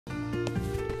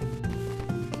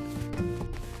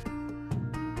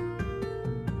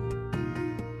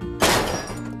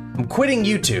quitting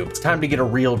YouTube. It's time to get a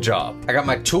real job. I got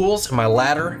my tools and my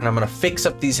ladder, and I'm gonna fix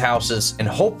up these houses and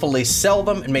hopefully sell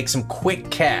them and make some quick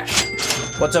cash.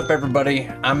 What's up, everybody?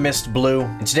 I'm Mr. Blue,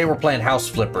 and today we're playing House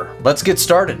Flipper. Let's get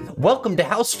started. Welcome to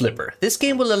House Flipper. This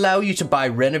game will allow you to buy,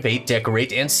 renovate,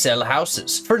 decorate, and sell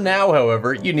houses. For now,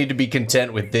 however, you need to be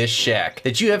content with this shack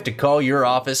that you have to call your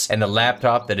office and the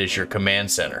laptop that is your command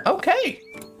center. Okay.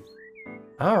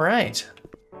 All right.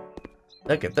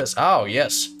 Look at this. Oh,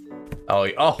 yes.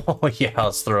 Oh, yeah,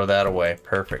 let's throw that away.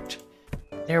 Perfect.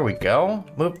 There we go.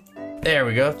 Move. There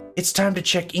we go. It's time to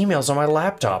check emails on my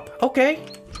laptop. Okay.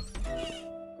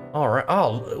 All right.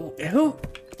 Oh,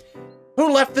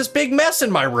 who left this big mess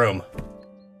in my room?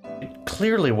 It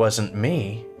clearly wasn't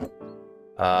me.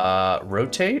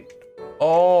 Rotate.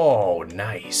 Oh,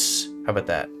 nice. How about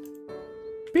that?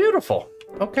 Beautiful.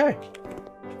 Okay.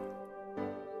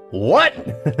 What?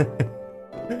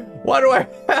 Why do I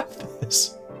have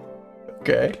this?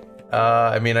 Okay.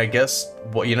 I mean, I guess,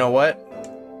 well, you know what?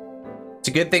 It's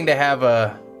a good thing to have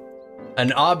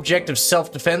an object of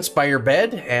self-defense by your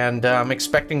bed, and I'm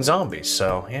expecting zombies,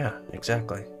 so yeah,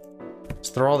 exactly. Let's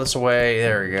throw all this away.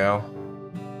 There we go.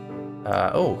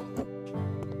 Oh.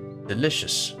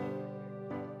 Delicious.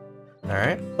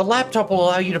 Alright. The laptop will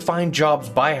allow you to find jobs,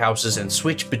 buy houses, and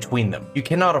switch between them. You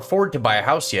cannot afford to buy a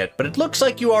house yet, but it looks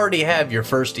like you already have your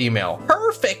first email.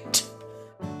 Perfect!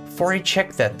 Before I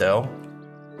check that, though,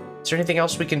 is there anything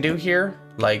else we can do here?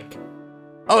 Like,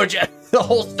 oh, the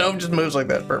whole stove just moves like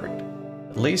that. Perfect.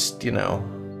 At least, you know,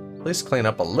 at least clean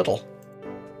up a little.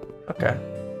 Okay.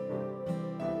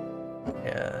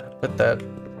 Yeah, put that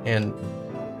in.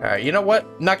 Alright, you know what?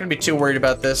 I'm not gonna be too worried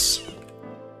about this.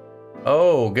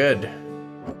 Oh, good.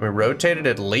 We rotated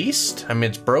at least? I mean,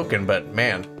 it's broken, but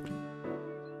man.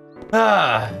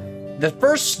 The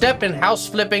first step in house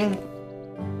flipping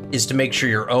is to make sure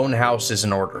your own house is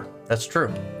in order. That's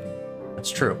true. That's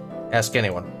true. Ask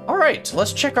anyone. All right,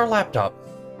 let's check our laptop.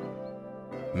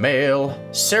 Mail.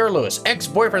 Sarah Lewis,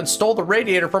 ex-boyfriend stole the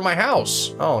radiator from my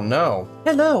house. Oh no.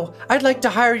 Hello, I'd like to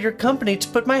hire your company to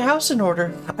put my house in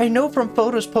order. I know from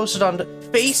photos posted on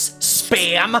Face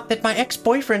Spam that my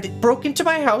ex-boyfriend broke into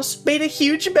my house, made a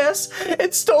huge mess,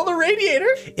 and stole the radiator.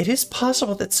 It is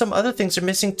possible that some other things are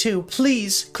missing too.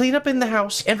 Please clean up in the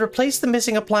house and replace the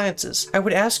missing appliances. I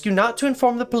would ask you not to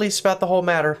inform the police about the whole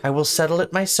matter. I will settle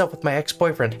it myself with my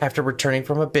ex-boyfriend after returning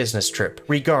from a business trip.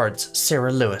 Regards,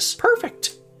 Sarah Lewis.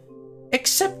 Perfect.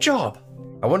 Accept job.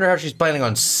 I wonder how she's planning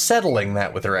on settling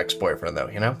that with her ex-boyfriend, though,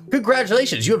 you know?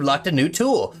 Congratulations, you have locked a new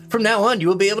tool. From now on, you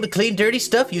will be able to clean dirty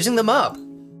stuff using the mop.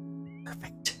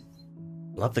 Perfect.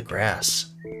 Love the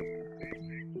grass.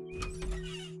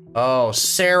 Oh,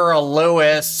 Sarah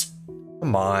Lewis.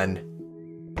 Come on.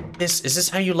 Is this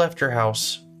how you left your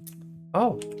house?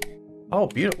 Oh. Oh,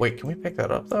 beautiful. Wait, can we pick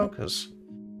that up, though? Because,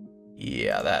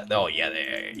 yeah, that, oh, yeah,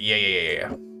 there. Yeah.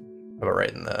 How about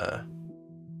right in the...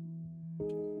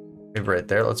 right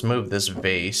there. Let's move this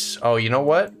vase. Oh, you know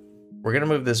what? We're gonna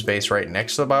move this vase right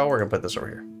next to the Bible. We're gonna put this over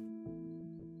here.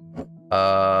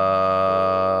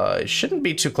 It shouldn't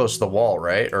be too close to the wall,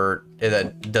 right? Or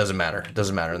that doesn't matter. It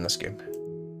doesn't matter in this game.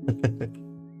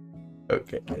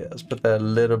 Okay, yeah, let's put that a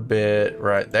little bit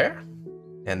right there,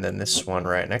 and then this one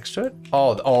right next to it.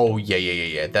 Oh,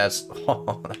 yeah. That's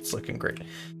that's looking great.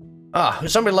 Ah,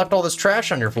 somebody left all this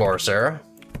trash on your floor, Sarah.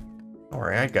 Don't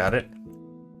worry, I got it.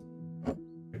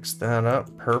 Fix that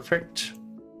up. Perfect.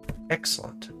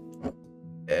 Excellent.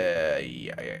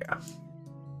 Yeah.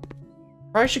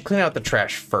 Probably should clean out the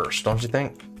trash first, don't you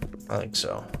think? I think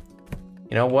so.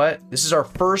 You know what? This is our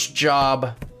first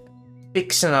job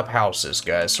fixing up houses,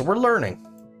 guys. So we're learning.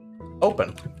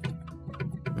 Open.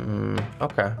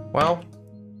 Okay. Well,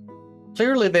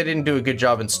 clearly they didn't do a good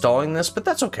job installing this, but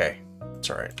that's okay. It's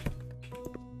all right.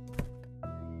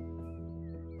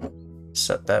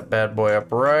 Set that bad boy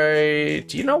up right.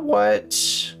 You know what?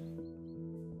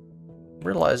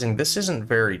 Realizing this isn't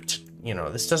very, you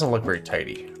know, this doesn't look very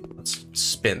tidy. Let's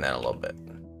spin that a little bit.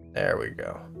 There we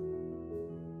go.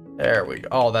 There we go.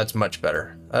 Oh, that's much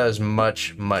better. That is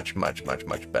much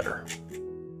better.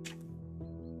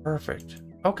 Perfect.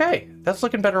 Okay, that's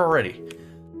looking better already.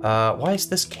 Why is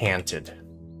this canted?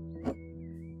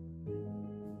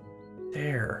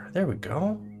 There we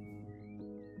go.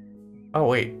 Oh,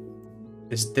 wait.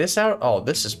 Is this out? Oh,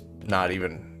 this is not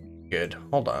even good.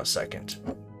 Hold on a second.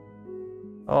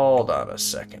 Hold on a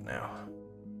second now.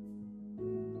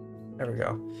 There we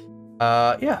go.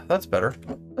 Yeah, that's better.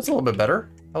 That's a little bit better.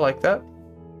 I like that.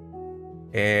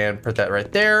 And put that right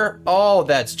there. Oh,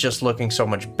 that's just looking so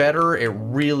much better. It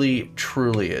really,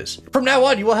 truly is. From now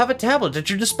on, you will have a tablet at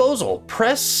your disposal.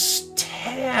 Press tab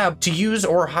tab to use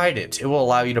or hide it. It will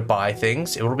allow you to buy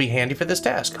things. It will be handy for this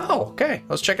task. Oh, okay.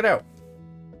 Let's check it out.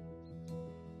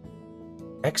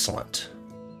 Excellent.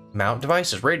 Mount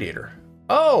devices, radiator.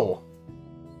 Oh!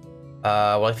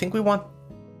 Well, I think we want...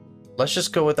 Let's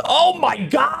just go with... Oh my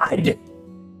god!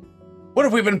 What,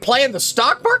 have we been playing the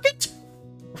stock market?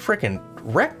 We're freaking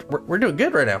wrecked. We're doing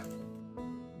good right now.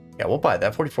 Yeah, we'll buy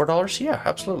that. $44? Yeah,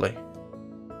 absolutely.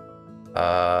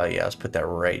 Yeah, let's put that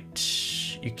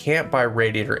right. You can't buy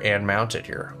radiator and mount it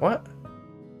here. What?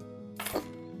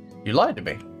 You lied to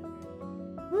me.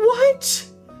 What?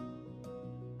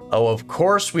 Oh, of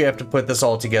course we have to put this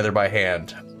all together by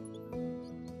hand.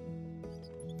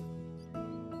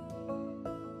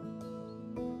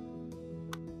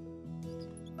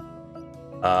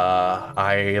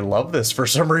 I love this for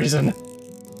some reason.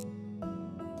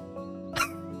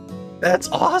 That's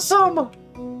awesome.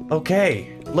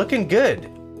 Okay, looking good.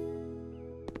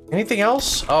 Anything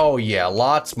else? Oh yeah,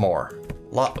 lots more.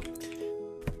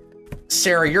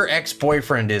 Sarah, your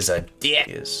ex-boyfriend is a dick.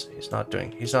 He's not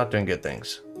doing good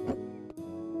things.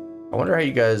 I wonder how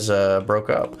you guys broke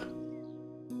up.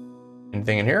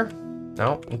 Anything in here?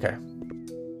 No? Okay.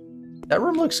 That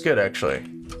room looks good, actually.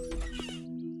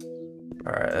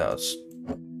 All right, let's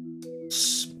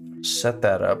set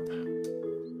that up.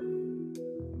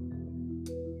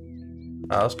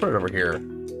 Let's put it over here.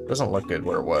 Doesn't look good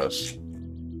where it was.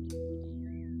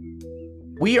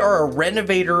 We are a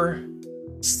renovator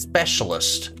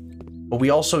specialist, but we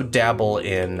also dabble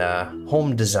in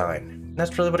home design.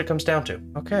 That's really what it comes down to.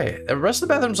 Okay, the rest of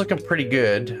the bathroom's looking pretty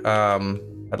good.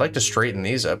 I'd like to straighten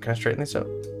these up. Can I straighten these up?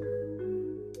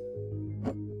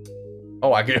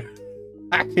 Oh, I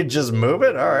could just move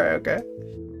it? All right, okay.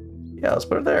 Yeah, let's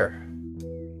put it there.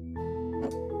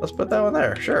 Let's put that one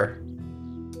there, sure.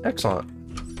 Excellent.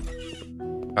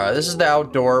 All right, this is the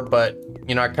outdoor, but,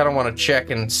 you know, I kind of want to check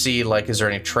and see, like, is there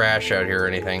any trash out here or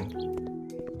anything?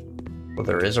 Well,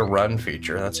 there is a run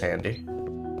feature. That's handy.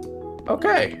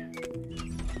 Okay.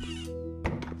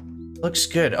 Looks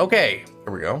good. Okay,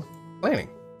 here we go. Cleaning.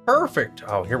 Perfect.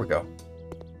 Oh, here we go.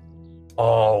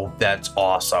 Oh, that's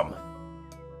awesome.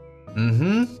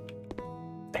 Mm-hmm.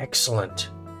 Excellent.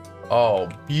 Oh,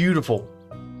 beautiful.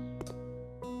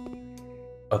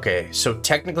 Okay, so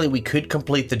technically we could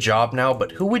complete the job now,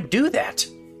 but who would do that?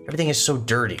 Everything is so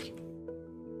dirty.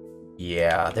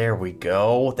 Yeah, there we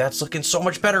go. That's looking so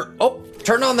much better. Oh,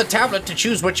 turn on the tablet to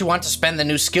choose what you want to spend the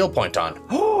new skill point on.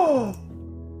 Oh,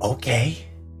 okay.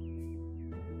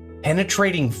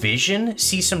 Penetrating vision?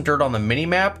 See some dirt on the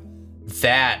mini-map?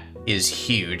 That is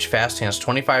huge. Fast hands,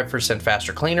 25%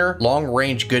 faster cleaner. Long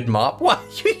range, good mop. What?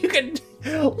 You can...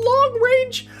 Long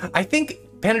range? I think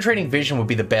penetrating vision would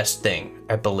be the best thing,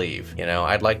 I believe. You know,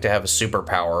 I'd like to have a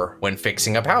superpower when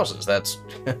fixing up houses. That's...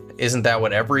 Isn't that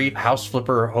what every house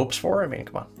flipper hopes for? I mean,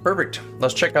 come on. Perfect.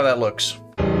 Let's check how that looks.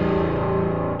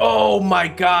 Oh my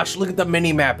gosh, look at the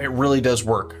mini-map. It really does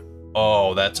work.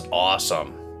 Oh, that's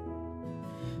awesome.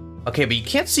 Okay, but you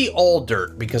can't see all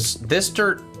dirt because this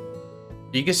dirt...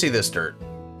 You can see this dirt,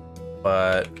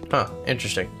 but, huh,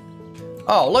 interesting.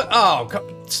 Oh, look, oh,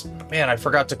 man, I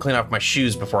forgot to clean off my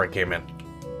shoes before I came in.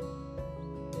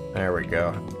 There we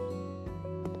go.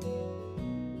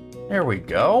 There we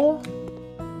go.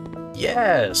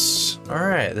 Yes. All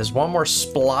right, there's one more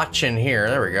splotch in here.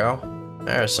 There we go.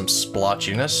 There's some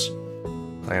splotchiness.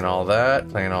 Clean all that,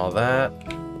 clean all that.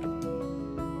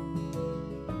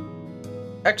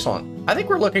 Excellent. I think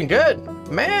we're looking good.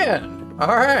 Man.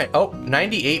 All right. Oh,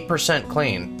 98%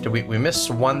 clean. Did we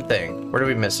miss one thing? Where did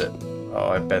we miss it? Oh,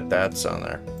 I bet that's on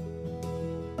there.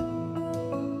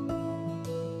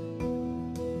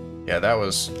 Yeah, that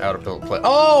was out of place.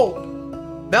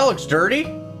 Oh, that looks dirty.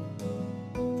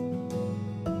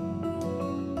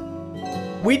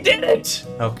 We did it.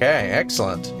 Okay,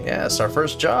 excellent. Yes, our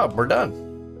first job. We're done.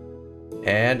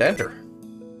 And enter.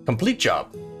 Complete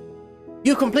job.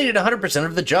 You completed 100%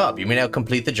 of the job. You may now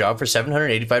complete the job for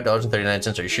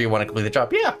 $785.39. Are you sure you want to complete the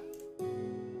job? Yeah.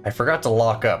 I forgot to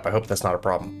lock up. I hope that's not a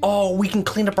problem. Oh, we can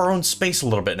clean up our own space a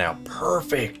little bit now.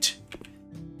 Perfect.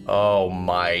 Oh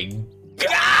my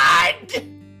God!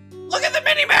 Look at the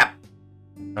mini-map!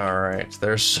 All right,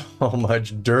 there's so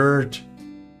much dirt.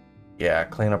 Yeah,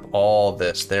 clean up all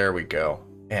this. There we go.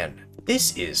 And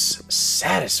this is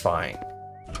satisfying.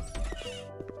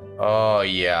 Oh,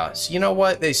 yeah. So you know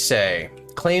what they say?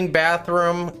 Clean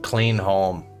bathroom, clean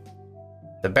home.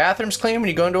 The bathroom's clean when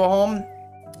you go into a home,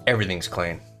 everything's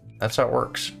clean. That's how it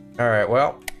works. All right,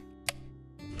 well,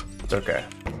 it's okay.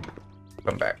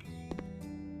 Come back.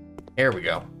 Here we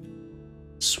go.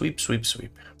 Sweep, sweep,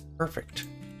 sweep. Perfect.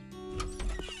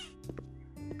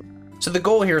 So the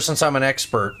goal here, since I'm an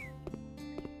expert,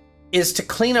 is to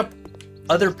clean up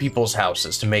other people's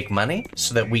houses to make money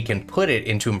so that we can put it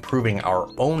into improving our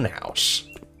own house.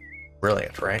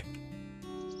 Brilliant, right?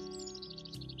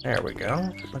 There we go.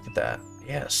 Look at that.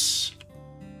 Yes.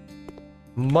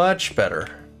 Much better.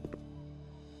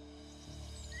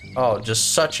 Oh,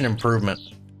 just such an improvement.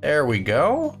 There we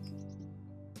go.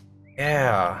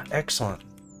 Yeah, excellent.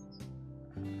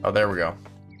 Oh, there we go.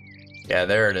 Yeah,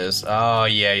 there it is. Oh,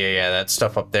 yeah. That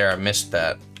stuff up there, I missed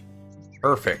that.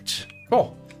 Perfect.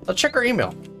 Cool. Let's check our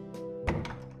email.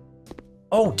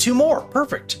 Oh, 2 more.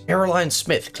 Perfect. Caroline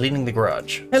Smith, cleaning the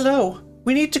garage. Hello.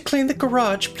 We need to clean the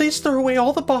garage. Please throw away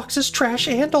all the boxes, trash,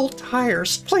 and old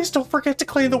tires. Please don't forget to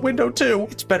clean the window, too.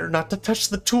 It's better not to touch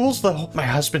the tools, though. My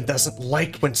husband doesn't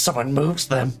like when someone moves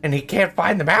them, and he can't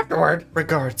find them afterward.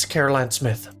 Regards, Caroline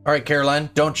Smith. All right, Caroline,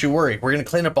 don't you worry. We're going to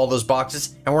clean up all those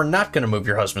boxes, and we're not going to move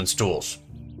your husband's tools.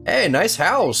 Hey, nice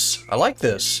house. I like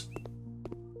this.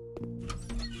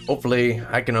 Hopefully,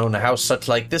 I can own a house such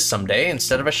like this someday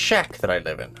instead of a shack that I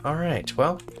live in. All right,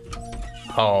 well...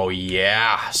 Oh,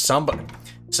 yeah. Somebody...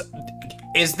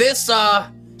 Is this,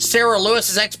 Sarah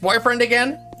Lewis's ex-boyfriend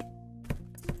again?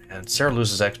 And Sarah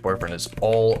Lewis's ex-boyfriend is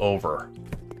all over.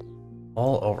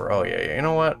 All over. Oh, yeah. You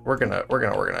know what? We're gonna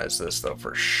organize this, though,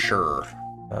 for sure.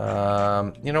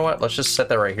 You know what? Let's just set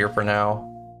that right here for now.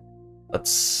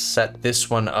 Let's set this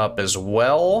one up as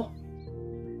well.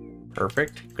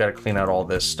 Perfect. Gotta clean out all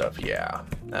this stuff. Yeah,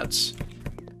 that's...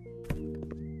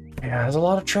 Yeah, there's a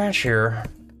lot of trash here.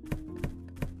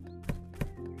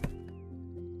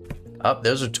 Oh,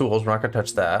 those are tools. We're not gonna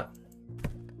touch that.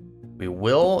 We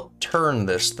will turn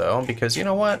this, though, because you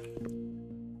know what?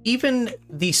 Even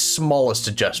the smallest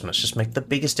adjustments just make the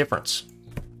biggest difference.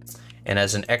 And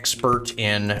as an expert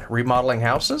in remodeling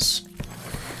houses,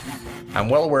 I'm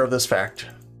well aware of this fact.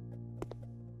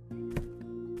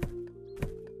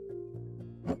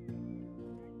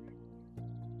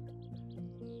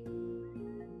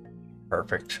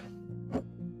 Perfect.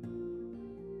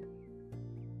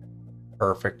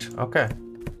 Perfect. Okay.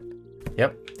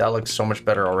 Yep, that looks so much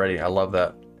better already. I love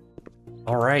that.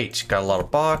 All right, got a lot of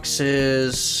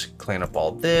boxes. Clean up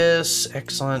all this.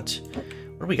 Excellent.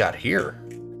 What do we got here?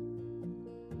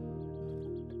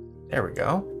 There we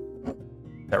go.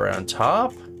 That right on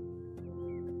top.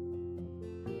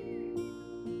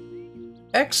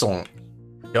 Excellent.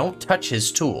 Don't touch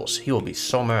his tools. He will be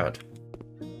so mad.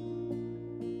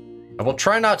 I will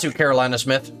try not to, Carolina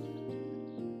Smith.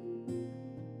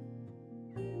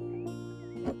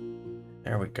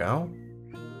 There we go.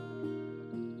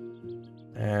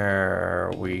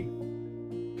 There we...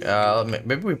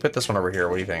 maybe we put this one over here.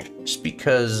 What do you think? Just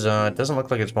because it doesn't look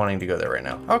like it's wanting to go there right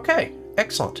now. Okay,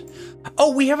 excellent.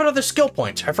 Oh, we have another skill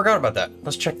point. I forgot about that.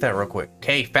 Let's check that real quick.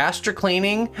 Okay, faster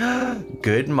cleaning.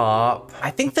 Good mop.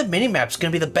 I think the mini-map's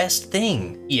gonna be the best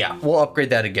thing. Yeah, we'll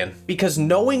upgrade that again. Because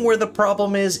knowing where the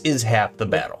problem is half the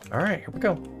battle. All right, here we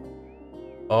go.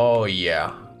 Oh,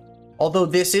 yeah. Although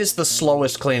this is the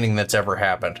slowest cleaning that's ever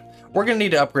happened. We're gonna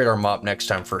need to upgrade our mop next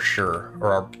time for sure.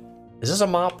 Or our... Is this a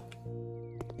mop?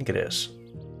 I think it is.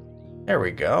 There we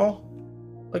go.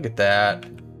 Look at that.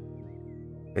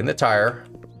 In the tire.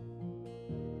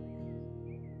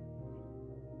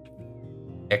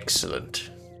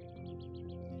 Excellent.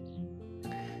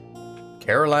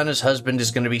 Carolina's husband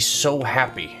is gonna be so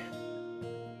happy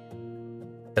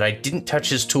that I didn't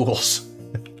touch his tools.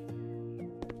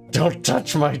 Don't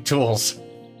touch my tools.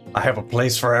 I have a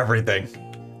place for everything.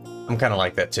 I'm kind of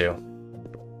like that too.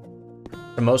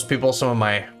 To most people, some of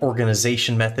my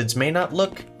organization methods may not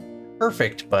look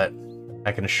perfect, but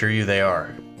I can assure you they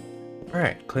are. All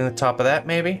right, clean the top of that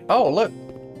maybe. Oh, look.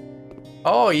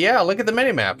 Oh yeah, look at the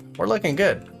mini-map. We're looking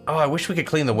good. Oh, I wish we could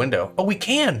clean the window. Oh, we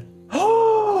can.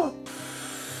 Oh!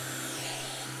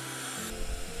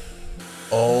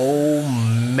 Oh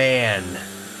man.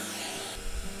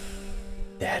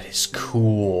 That is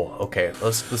cool. Okay,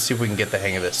 let's see if we can get the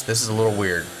hang of this. This is a little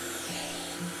weird.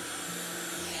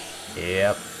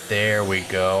 Yep, there we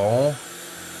go.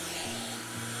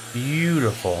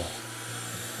 Beautiful.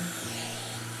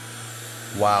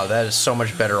 Wow, that is so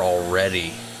much better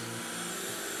already.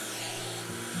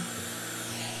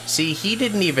 See, he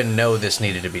didn't even know this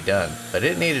needed to be done, but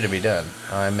it needed to be done.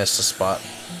 Oh, I missed a spot.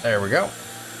 There we go.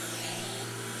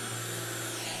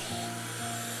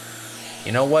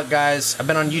 You know what, guys? I've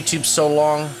been on YouTube so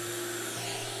long.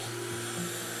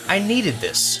 I needed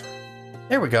this.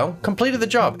 There we go. Completed the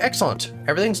job. Excellent.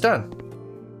 Everything's done.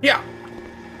 Yeah.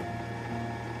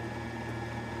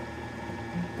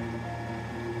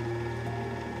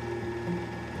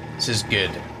 This is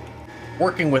good.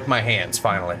 Working with my hands,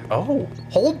 finally. Oh,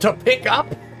 hold to pick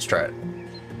up. Let's try it.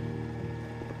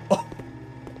 Oh.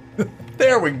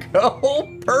 There we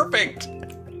go. Perfect.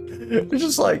 We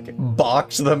just like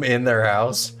box them in their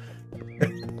house.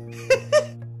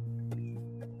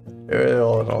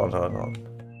 Hold on.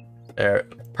 There.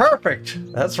 Perfect.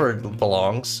 That's where it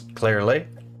belongs, clearly.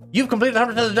 You've completed 100%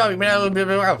 of the job. You made out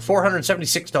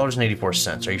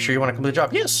 $476.84. Are you sure you want to complete the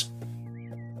job? Yes.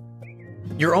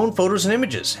 Your own photos and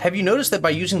images. Have you noticed that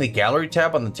by using the gallery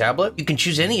tab on the tablet, you can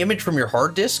choose any image from your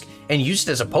hard disk and use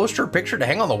it as a poster or picture to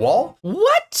hang on the wall?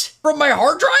 What? From my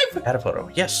hard drive? Add a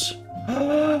photo. Yes.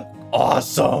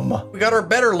 Awesome. We got our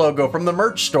Better logo from the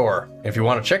merch store. If you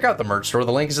want to check out the merch store,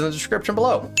 the link is in the description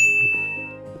below.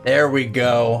 There we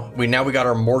go. Now we got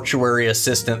our mortuary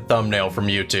assistant thumbnail from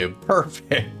YouTube.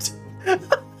 Perfect.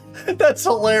 That's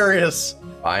hilarious.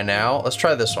 Bye now. Let's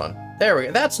try this one. There we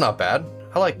go. That's not bad.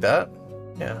 I like that.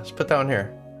 Yeah, let's put that one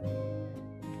here.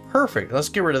 Perfect. Let's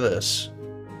get rid of this.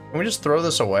 Can we just throw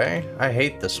this away? I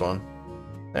hate this one.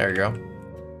 There you go.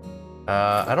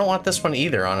 I don't want this one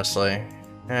either, honestly.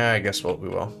 I guess we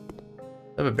will.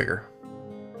 A bit bigger.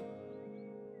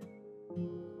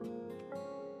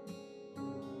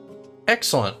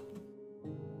 Excellent.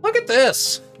 Look at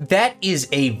this. That is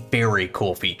a very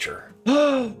cool feature.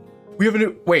 We have a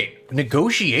new, wait,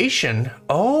 negotiation.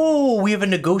 Oh, we have a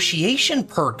negotiation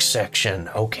perk section.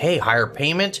 Okay, higher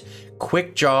payment,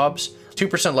 quick jobs,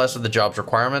 2% less of the job's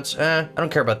requirements. I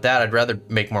don't care about that. I'd rather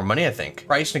make more money, I think.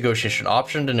 Price negotiation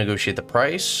option to negotiate the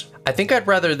price. I think I'd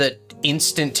rather that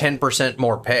instant 10%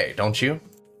 more pay, don't you?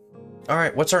 All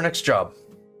right, what's our next job?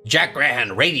 Jack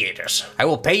Grahan Radiators. I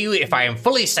will pay you if I am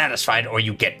fully satisfied or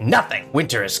you get nothing.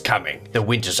 Winter is coming. The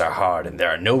winters are hard and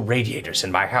there are no radiators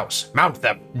in my house. Mount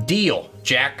them. Deal,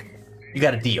 Jack. You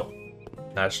got a deal.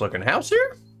 Nice looking house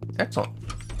here. Excellent.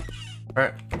 All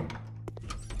right.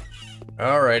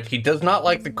 All right, he does not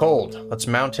like the cold. Let's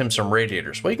mount him some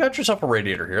radiators. Well, you got yourself a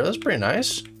radiator here. That's pretty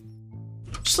nice.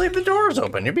 Just leave the doors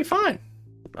open. You'll be fine.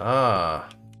 Ah.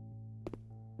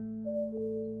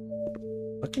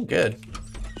 Looking good.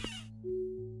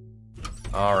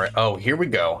 All right. Oh, here we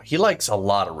go. He likes a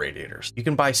lot of radiators. You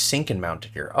can buy sink and mount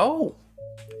it here. Oh.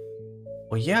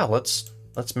 Well, yeah, let's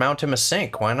mount him a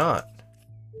sink. Why not?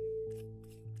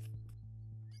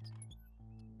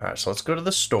 All right, so let's go to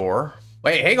the store.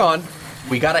 Wait, hang on.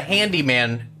 We got a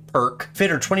handyman perk.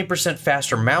 Fitter 20%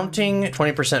 faster mounting,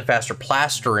 20% faster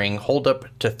plastering, hold up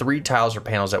to 3 tiles or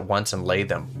panels at once and lay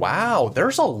them. Wow,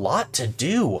 there's a lot to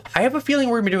do. I have a feeling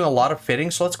we're gonna be doing a lot of fitting,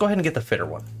 so let's go ahead and get the fitter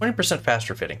one. 20%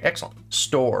 faster fitting, excellent.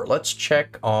 Store, let's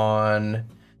check on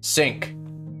sink.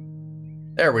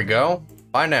 There we go,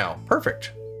 buy now,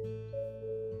 perfect.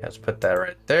 Let's put that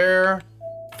right there.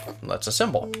 Let's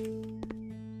assemble.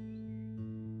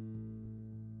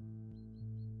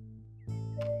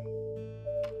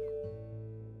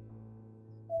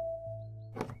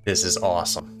 This is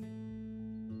awesome.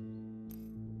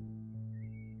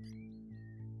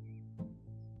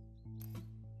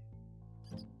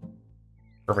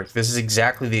 Perfect. This is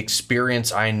exactly the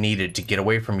experience I needed to get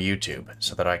away from YouTube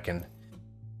so that I can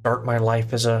start my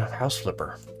life as a house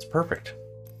flipper. It's perfect.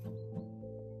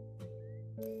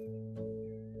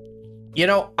 You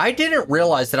know, I didn't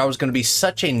realize that I was going to be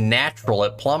such a natural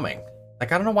at plumbing.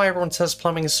 Like, I don't know why everyone says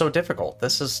plumbing is so difficult.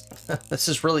 This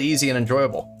is really easy and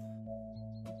enjoyable.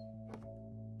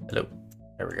 Hello.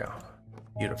 There we go.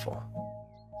 Beautiful.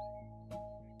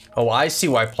 Oh, I see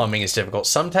why plumbing is difficult.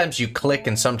 Sometimes you click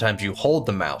and sometimes you hold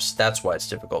the mouse. That's why it's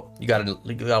difficult. You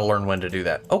gotta learn when to do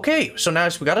that. Okay, so now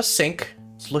we got a sink.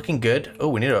 It's looking good. Oh,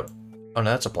 we need a... Oh,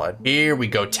 no, that's applied. Here we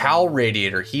go. Towel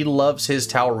radiator. He loves his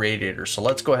towel radiator, so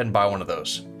let's go ahead and buy one of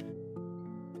those.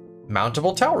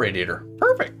 Mountable towel radiator.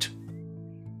 Perfect.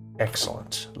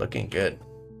 Excellent. Looking good.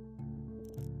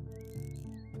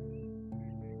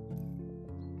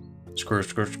 Screw,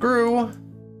 screw, screw.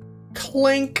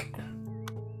 Clink.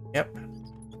 Yep.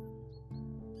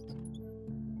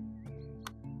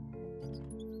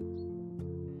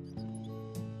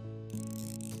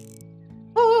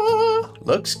 Ah,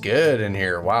 looks good in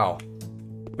here. Wow.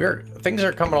 Things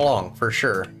are coming along for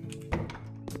sure.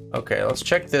 Okay, let's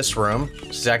check this room.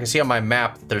 So I can see on my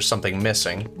map that there's something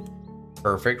missing.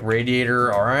 Perfect.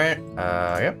 Radiator. All right.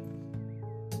 Yep.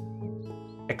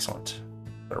 Excellent.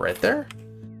 Put it right there.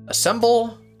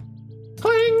 Assemble.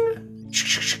 Cling.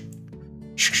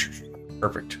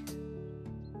 Perfect.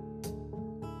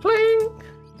 Cling.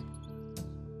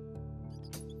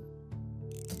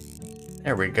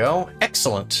 There we go.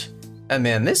 Excellent. And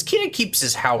man, this kid keeps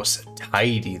his house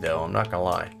tidy though, I'm not gonna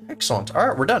lie. Excellent. All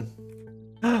right, we're done.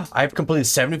 I've completed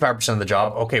 75% of the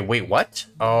job. Okay, wait, what?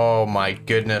 Oh my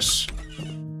goodness.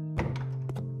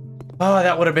 Oh,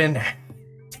 that would have been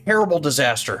terrible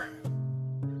disaster.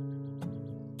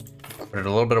 Put it a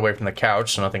little bit away from the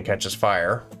couch so nothing catches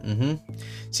fire.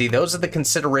 See, those are the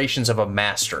considerations of a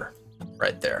master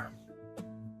right there.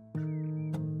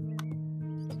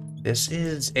 This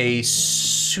is a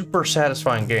super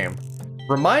satisfying game.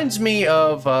 Reminds me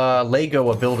of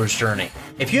Lego A Builder's Journey.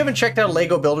 If you haven't checked out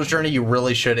Lego Builder's Journey, you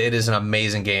really should. It is an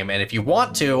amazing game, and if you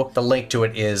want to, the link to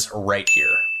it is right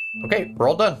here. Okay, we're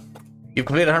all done. You've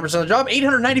completed 100% of the job.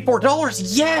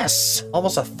 $894, yes!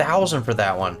 Almost 1,000 for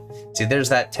that one. See, there's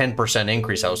that 10%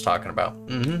 increase I was talking about.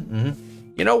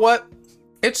 You know what?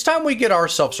 It's time we get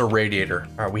ourselves a radiator.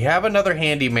 All right, we have another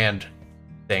handyman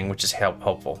thing, which is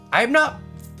helpful. I'm not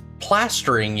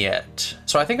plastering yet,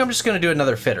 so I think I'm just gonna do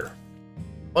another fitter.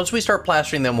 Once we start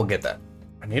plastering, then we'll get that.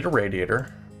 I need a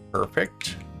radiator.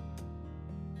 Perfect.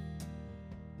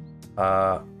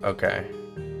 Okay.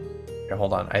 Okay,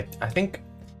 hold on. I think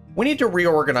we need to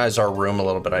reorganize our room a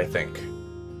little bit, I think.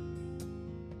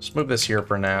 Let's move this here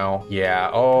for now.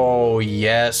 Yeah, oh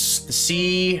yes.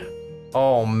 See?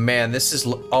 Oh man, this is,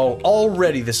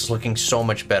 already this is looking so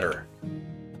much better.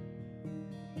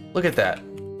 Look at that.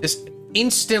 This,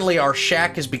 instantly our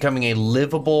shack is becoming a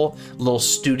livable little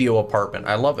studio apartment.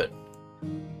 I love it.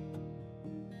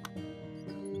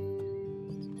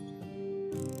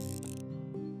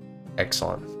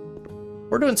 Excellent.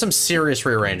 We're doing some serious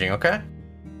rearranging, okay?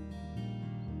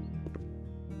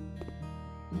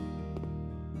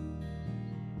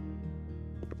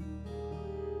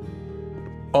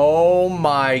 Oh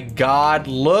my God,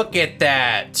 look at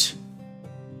that.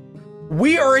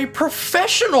 We are a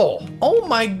professional. Oh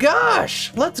my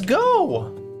gosh, let's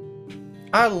go.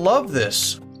 I love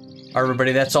this. All right,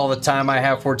 everybody, that's all the time I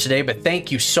have for today, but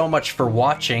thank you so much for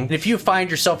watching. And if you find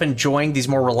yourself enjoying these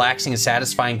more relaxing and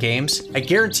satisfying games, I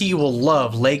guarantee you will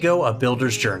love Lego A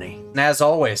Builder's Journey. And as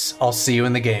always, I'll see you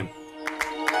in the game.